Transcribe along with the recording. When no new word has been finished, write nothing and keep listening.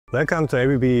Welcome to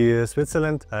ABB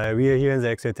Switzerland. We are here in the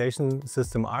excitation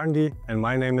system R&D, and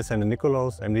my name is Henry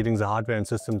Nikolaus. I'm leading the hardware and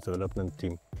systems development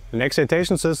team. An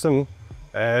excitation system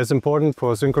is important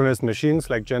for synchronous machines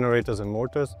like generators and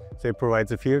motors. They provide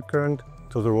the field current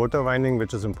to the rotor winding,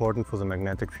 which is important for the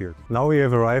magnetic field. Now we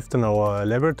have arrived in our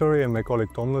laboratory, and my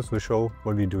colleague Thomas will show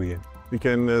what we do here. We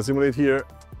can simulate here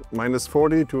minus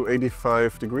 40 to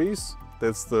 85 degrees.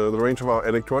 That's the range of our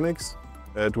electronics.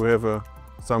 To have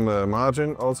some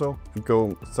margin also. We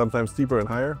go sometimes deeper and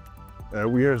higher.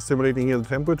 We are simulating here the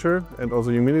temperature and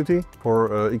also humidity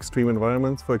for extreme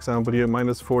environments. For example, here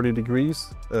minus 40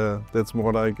 degrees. That's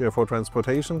more like for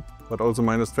transportation. But also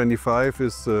minus 25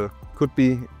 is could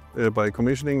be by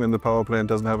commissioning when the power plant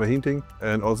doesn't have a heating.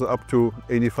 And also up to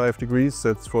 85 degrees,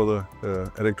 that's for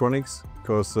the electronics,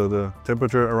 because the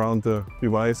temperature around the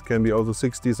device can be also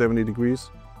 60, 70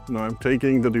 degrees. Now I'm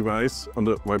taking the device on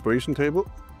the vibration table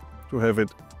to have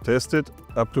it tested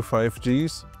up to 5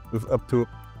 Gs with up to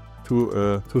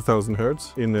 2000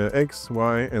 Hertz in X,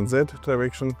 Y and Z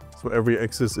direction. So every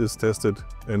axis is tested,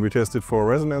 and we test it for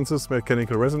resonances,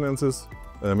 mechanical resonances.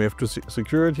 We have to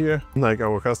secure it here like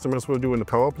our customers will do in the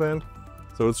power plant.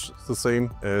 So it's the same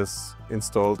as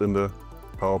installed in the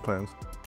power plant.